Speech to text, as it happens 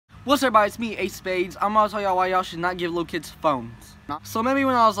What's up, everybody? It's me, Ace Spades. I'm gonna tell y'all why y'all should not give little kids phones. So maybe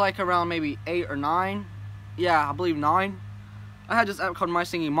when I was like around maybe 8 or 9, yeah, I believe 9, I had this app called My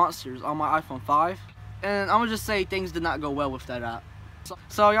Singing Monsters on my iPhone 5, and I'm gonna just say things did not go well with that app.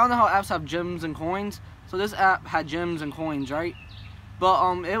 So y'all know how apps have gems and coins. So this app had gems and coins, right?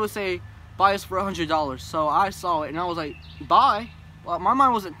 But it would say buy us for $100. So I saw it and I was like, buy? Well, my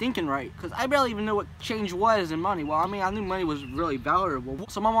mind wasn't thinking right, because I barely even knew what change was in money. Well, I mean, I knew money was really valuable.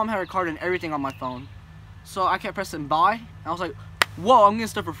 So my mom had her card and everything on my phone. So I kept pressing buy, and I was like, whoa, I'm getting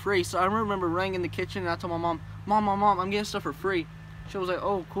stuff for free. So I remember running in the kitchen, and I told my mom, Mom, I'm getting stuff for free. She was like,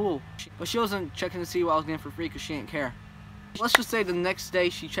 oh, cool. But she wasn't checking to see what I was getting for free, because she didn't care. Let's just say the next day,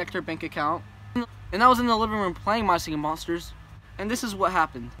 she checked her bank account, and I was in the living room playing My Singing Monsters, and this is what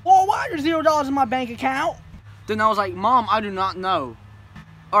happened. Whoa, why are there $0 in my bank account? Then I was like, Mom, I do not know.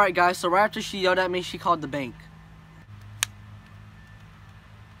 Alright guys, so right after she yelled at me, she called the bank.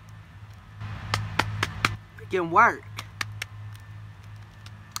 Freaking work.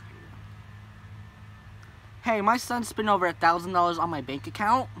 Hey, my son spent over $1,000 on my bank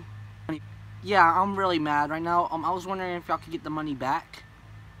account. Yeah, I'm really mad right now. I was wondering if y'all could get the money back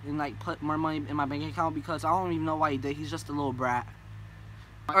and like put more money in my bank account, because I don't even know why he did. He's just a little brat.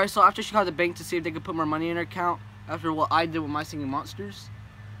 Alright, so after she called the bank to see if they could put more money in her account, after what I did with My Singing Monsters,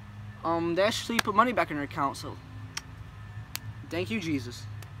 they actually put money back in her account, so thank you, Jesus.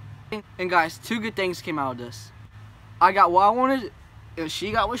 And guys, 2 good things came out of this. I got what I wanted, and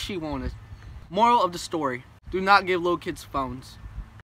she got what she wanted. Moral of the story: do not give little kids phones.